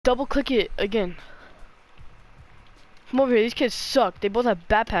double click it again. Come over here. These kids suck. They both have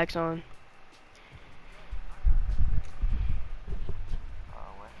backpacks on.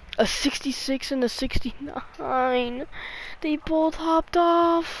 A 66 and a 69. They both hopped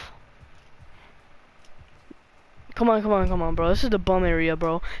off. Come on, bro. This is the bum area,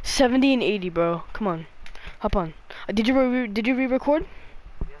 bro. 70 and 80, bro. Come on, hop on. Did you re-record?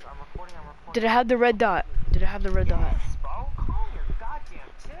 Yes, I'm recording. Did it have the red dot? Did it have the red dot? Bro, calm your goddamn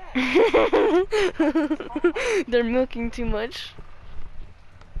tits. They're milking too much.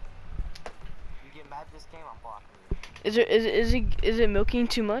 You get mad this game, I'm blocking you. Is it milking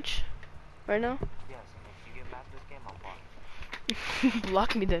too much right now? Yes, if you get mad this game, I'm blocking you.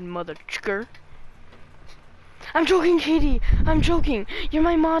 Block me then, mother chicker. I'm joking, Katie. I'm joking. You're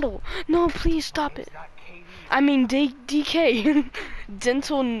my model. No, please stop it. Not Katie. I mean, DK.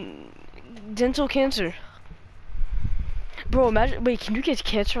 dental cancer. Bro, imagine. Wait, can you get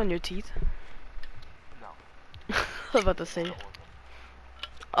cancer on your teeth? No. I was about to say.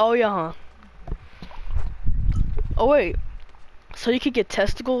 Oh yeah, huh? Oh wait. So you could get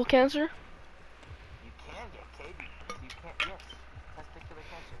testicle cancer? You can get Katie. You can't. Yes. Testicular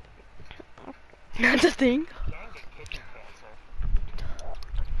cancer. That's a thing. You can get kidney cancer.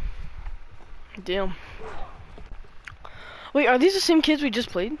 Damn. Wait, are these the same kids we just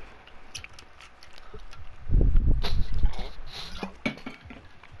played?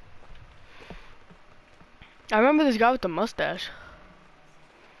 I remember this guy with the mustache.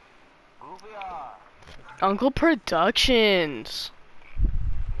 Goofy, Uncle Productions.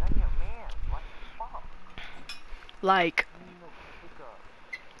 you're your man. What the fuck? Like You need to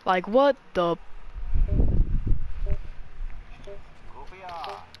pick up. what the? Goofy,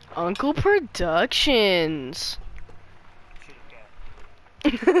 Uncle Productions. shoot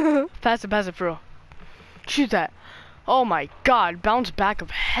again. Pass it, bro. Shoot that. Oh my god, bounce back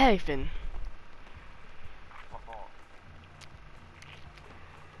of heaven. What ball?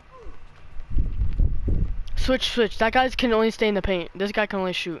 Switch. That guy can only stay in the paint. This guy can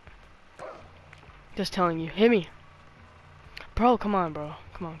only shoot. Just telling you. Hit me. Bro, come on, bro.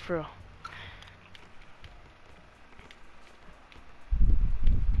 Come on, for real.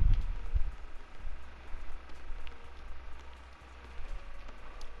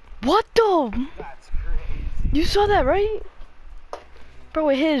 What the? That's crazy. You saw that, right? Bro,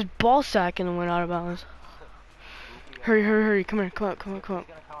 it hit his ball sack and went out of bounds. Goofy, Hurry. Come here. Come on. He's gonna come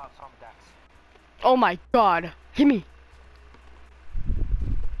out some decks. Oh my god. Hit me.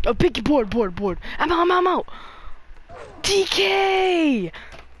 Oh, picky board. I'm out. DK!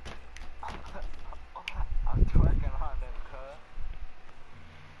 I'm twerking on them, cuz.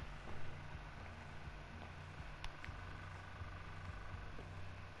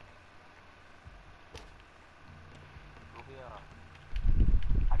 Goofy,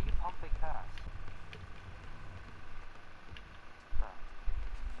 how do you pump fake pass?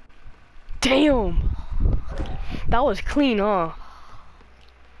 Damn. That was clean, huh?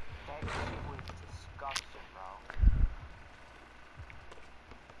 That shit was disgusting, bro.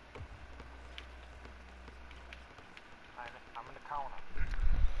 I'm gonna counter.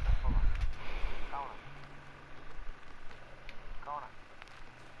 Hold on. Counter.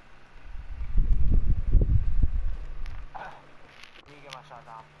 Let me get my shot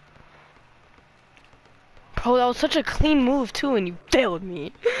down. Bro, that was such a clean move too, and you failed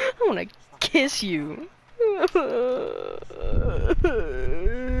me. I wanna kiss you.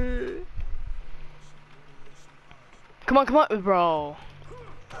 Come on, bro.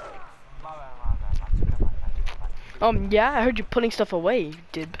 My bad. Yeah, I heard you putting stuff away, you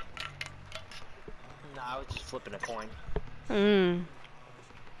did. Nah, I was just flipping a coin.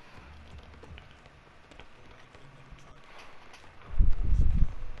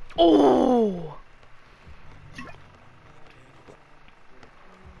 Oh!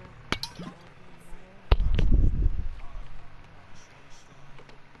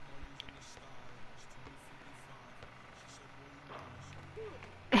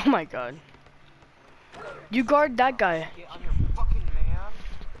 Oh my god. You guard that guy. Get on your fucking man.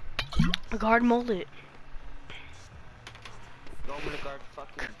 Guard mullet. You want me to guard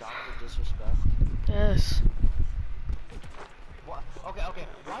fucking Dr. Disrespect? Yes. What? Okay.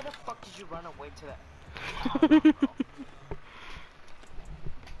 Why the fuck did you run away to that?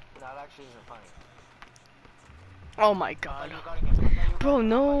 That actually isn't funny. Oh my I god. thought you were guarding him. Bro,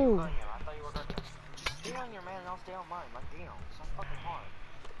 no. I thought you were guarding him. Just stay on your man and I'll stay on mine. Like, damn. It's not fucking hard.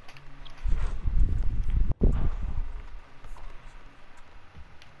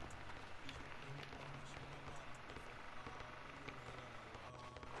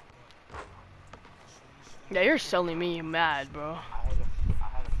 Yeah, you're selling me mad, bro. I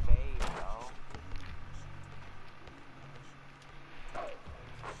had a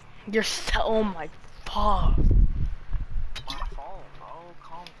You're so. Oh my fuck. My fault, bro.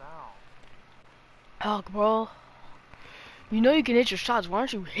 Calm down. Oh, bro. You know you can hit your shots. Why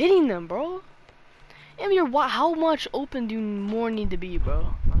aren't you hitting them, bro? And how much open do you more need to be, bro?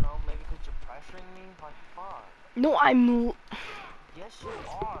 I don't know, maybe because you're pressuring me? Like, fuck. No, I'm. Yes, you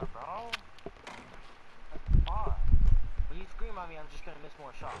are, bro. Like, fuck. When you scream at me, I'm just gonna miss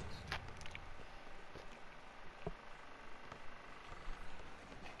more shots.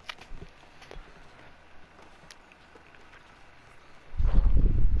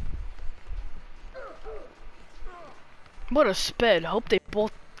 What a sped. Hope they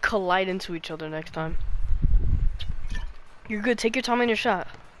both collide into each other next time. You're good. Take your time on your shot.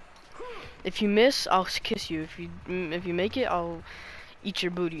 If you miss, I'll kiss you. If you make it, I'll eat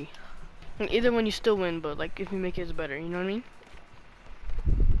your booty. And either one you still win, but like if you make it, it's better. You know what I mean?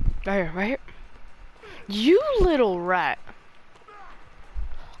 Right here, right here. You little rat,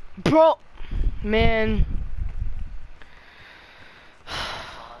 bro. Man. Sorry,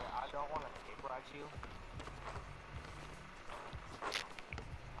 I don't want to kick at you.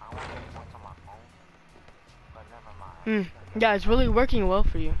 I want to get points on my phone. But never mind. Yeah, it's really working well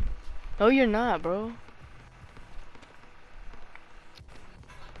for you. No, you're not, bro.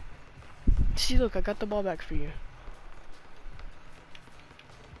 See, look, I got the ball back for you.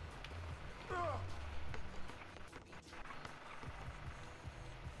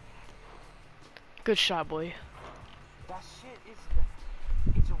 Good shot, boy. That shit is,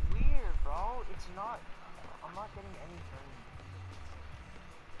 it's weird, bro. It's not, I'm not getting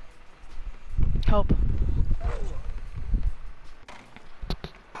anything. Help.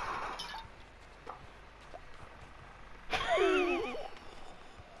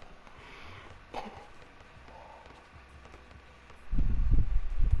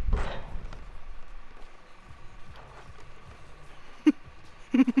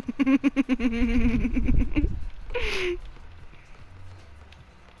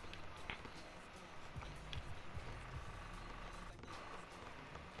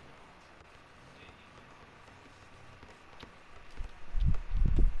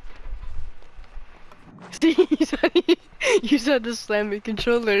 See, you said to slam your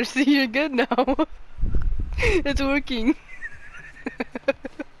controller. See, you're good now. It's working.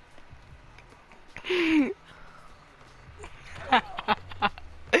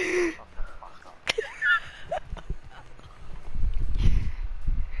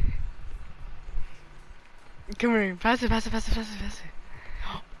 Come here, pass it, pass it, pass it, pass it, pass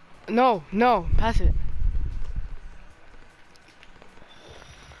it. No, no, pass it.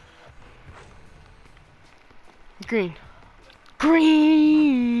 Green.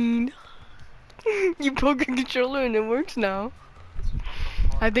 Green! You broke a controller and it works now.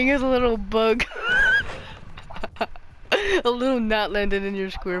 I think it's a little bug. A little knot landed in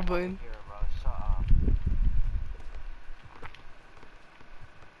your square button. Here, bro. Shut up.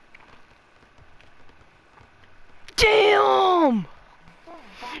 Damn!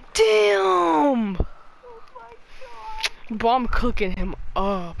 Damn! Bro, I'm cooking him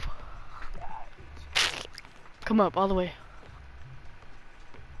up. Come up, all the way.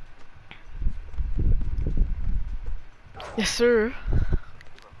 Yes, sir.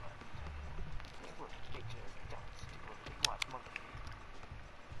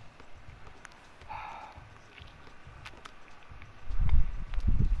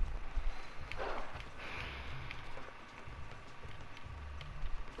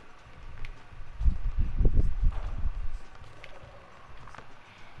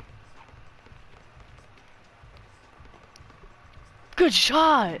 Good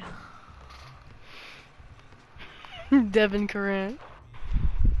shot! Devin Curran.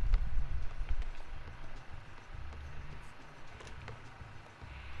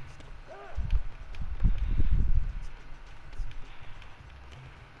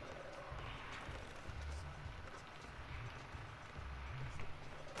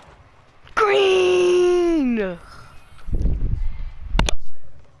 Green!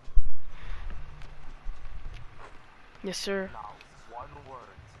 Yes, sir. Not one word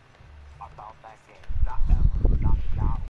about that game. Not ever.